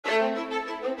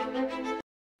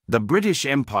The British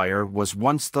Empire was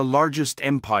once the largest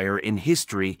empire in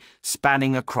history,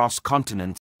 spanning across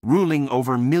continents, ruling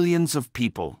over millions of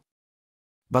people.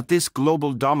 But this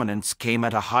global dominance came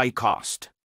at a high cost,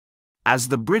 as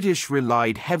the British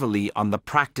relied heavily on the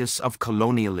practice of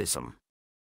colonialism.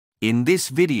 In this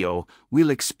video, we'll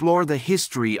explore the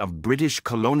history of British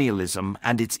colonialism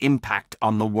and its impact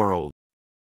on the world.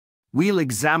 We'll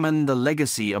examine the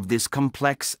legacy of this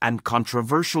complex and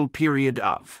controversial period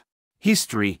of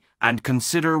history and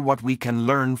consider what we can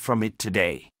learn from it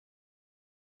today.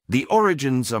 The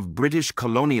origins of British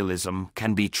colonialism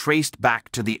can be traced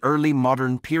back to the early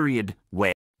modern period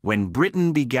when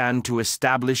Britain began to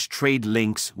establish trade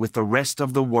links with the rest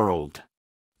of the world.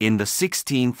 In the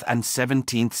 16th and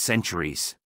 17th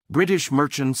centuries, British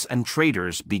merchants and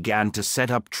traders began to set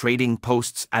up trading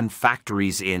posts and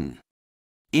factories in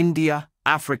India,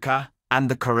 Africa, and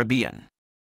the Caribbean.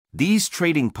 These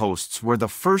trading posts were the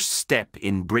first step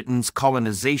in Britain's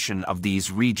colonization of these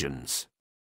regions.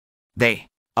 They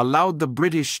allowed the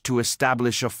British to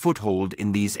establish a foothold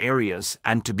in these areas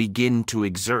and to begin to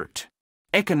exert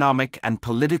economic and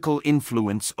political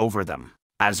influence over them.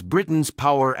 As Britain's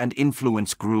power and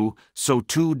influence grew, so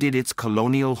too did its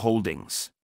colonial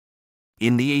holdings.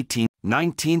 In the 18th and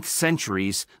 19th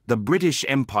centuries, the British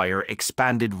Empire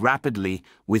expanded rapidly,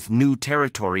 with new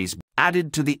territories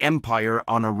added to the empire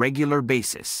on a regular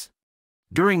basis.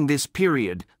 During this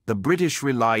period, the British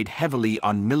relied heavily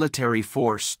on military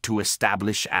force to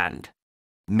establish and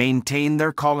maintain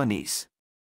their colonies.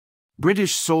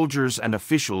 British soldiers and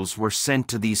officials were sent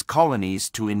to these colonies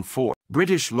to enforce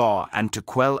British law and to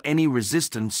quell any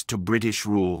resistance to British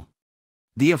rule.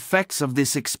 The effects of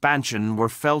this expansion were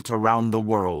felt around the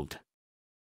world.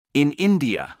 In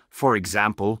India, for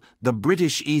example, the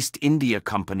British East India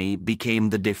Company became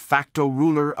the de facto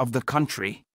ruler of the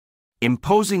country,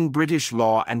 imposing British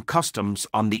law and customs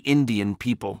on the Indian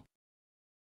people.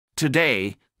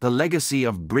 Today, the legacy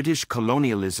of British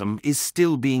colonialism is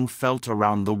still being felt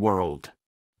around the world.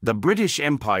 The British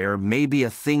Empire may be a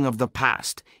thing of the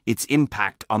past, its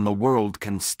impact on the world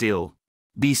can still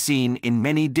be seen in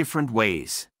many different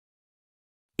ways.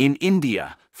 In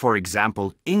India, for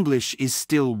example, English is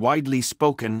still widely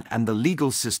spoken and the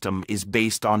legal system is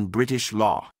based on British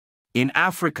law. In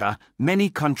Africa, many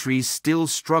countries still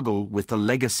struggle with the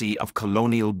legacy of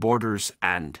colonial borders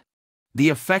and the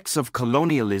effects of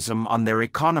colonialism on their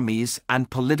economies and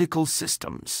political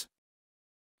systems.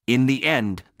 In the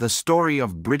end, the story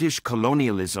of British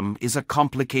colonialism is a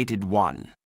complicated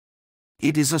one.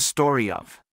 It is a story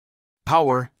of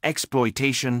power,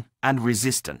 exploitation, and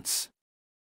resistance.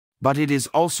 But it is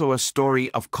also a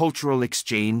story of cultural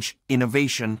exchange,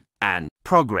 innovation, and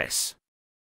progress.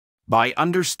 By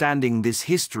understanding this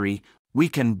history, we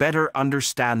can better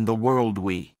understand the world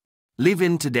we live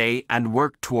in today and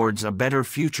work towards a better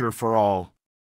future for all.